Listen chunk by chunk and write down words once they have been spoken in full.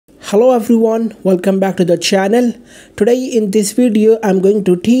Hello everyone, welcome back to the channel. Today in this video I'm going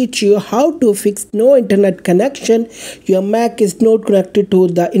to teach you how to fix no internet connection. Your Mac is not connected to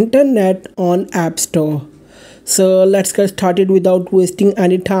the internet on App Store. So let's get started without wasting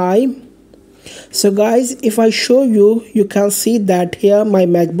any time. So guys, if I show you, you can see that here my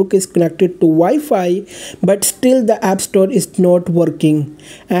MacBook is connected to Wi-Fi, but still the App Store is not working,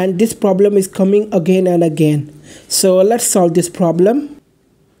 and this problem is coming again and again. So let's solve this problem.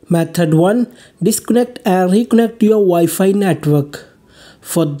 Method 1. Disconnect and reconnect your Wi-Fi network.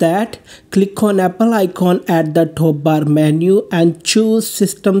 For that, click on Apple icon at the top bar menu and choose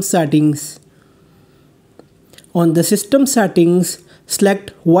System Settings. On the System Settings,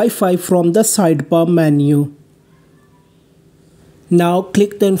 select Wi-Fi from the sidebar menu. Now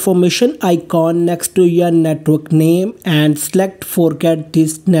click the information icon next to your network name and select Forget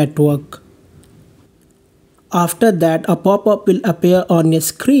this network. After that, a pop-up will appear on your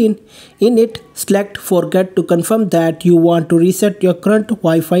screen. In it, select Forget to confirm that you want to reset your current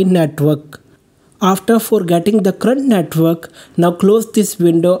Wi-Fi network. After forgetting the current network, now close this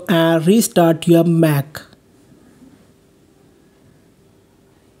window and restart your Mac.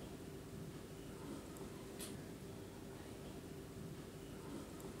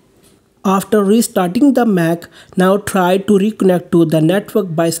 After restarting the Mac, now try to reconnect to the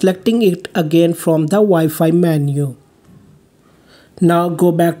network by selecting it again from the Wi-Fi menu. Now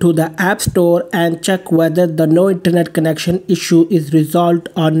go back to the App Store and check whether the no internet connection issue is resolved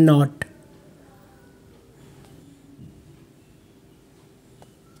or not.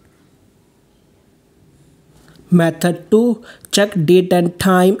 Method 2. Check date and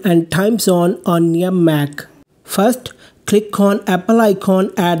time zone on your Mac. First, click on Apple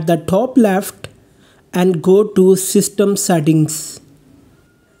icon at the top left and go to System Settings.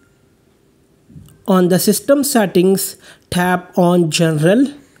 On the System Settings, tap on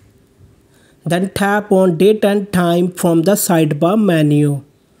General. Then tap on Date and Time from the sidebar menu.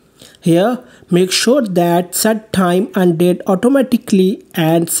 Here, make sure that Set Time and Date automatically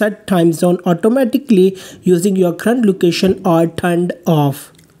and Set Time Zone automatically using your current location are turned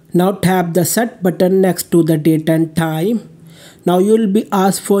off. Now tap the Set button next to the date and time. Now you will be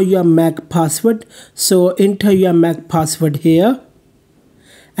asked for your Mac password. So enter your Mac password here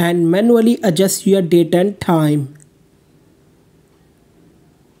and manually adjust your date and time.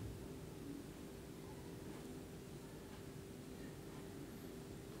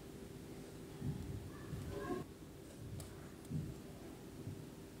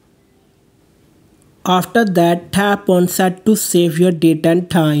 After that, tap on Set to save your date and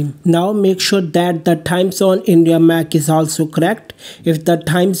time. Now make sure that the time zone in your Mac is also correct. If the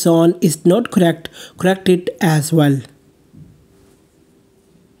time zone is not correct, correct it as well.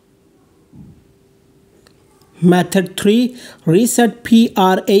 Method 3. Reset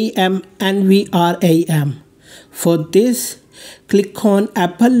PRAM and VRAM. For this, click on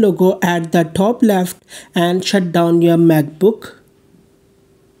Apple logo at the top left and shut down your MacBook.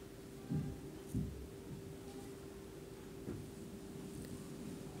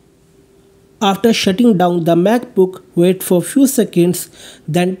 After shutting down the MacBook, wait for a few seconds,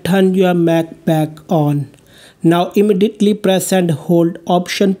 then turn your Mac back on. Now immediately press and hold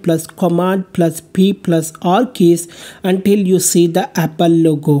Option plus Command plus P plus R keys until you see the Apple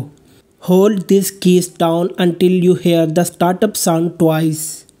logo. Hold these keys down until you hear the startup sound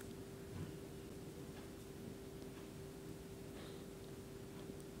twice.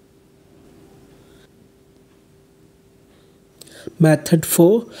 Method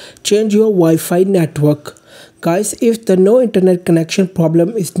 4. Change your Wi-Fi network. Guys, if the no internet connection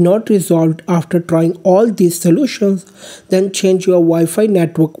problem is not resolved after trying all these solutions, then change your Wi-Fi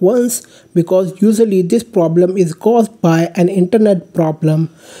network once, because usually this problem is caused by an internet problem.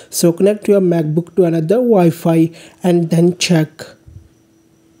 So connect your MacBook to another Wi-Fi and then check.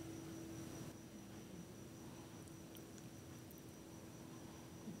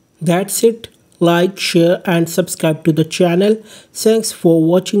 That's it. Like, share and subscribe to the channel. Thanks for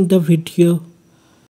watching the video.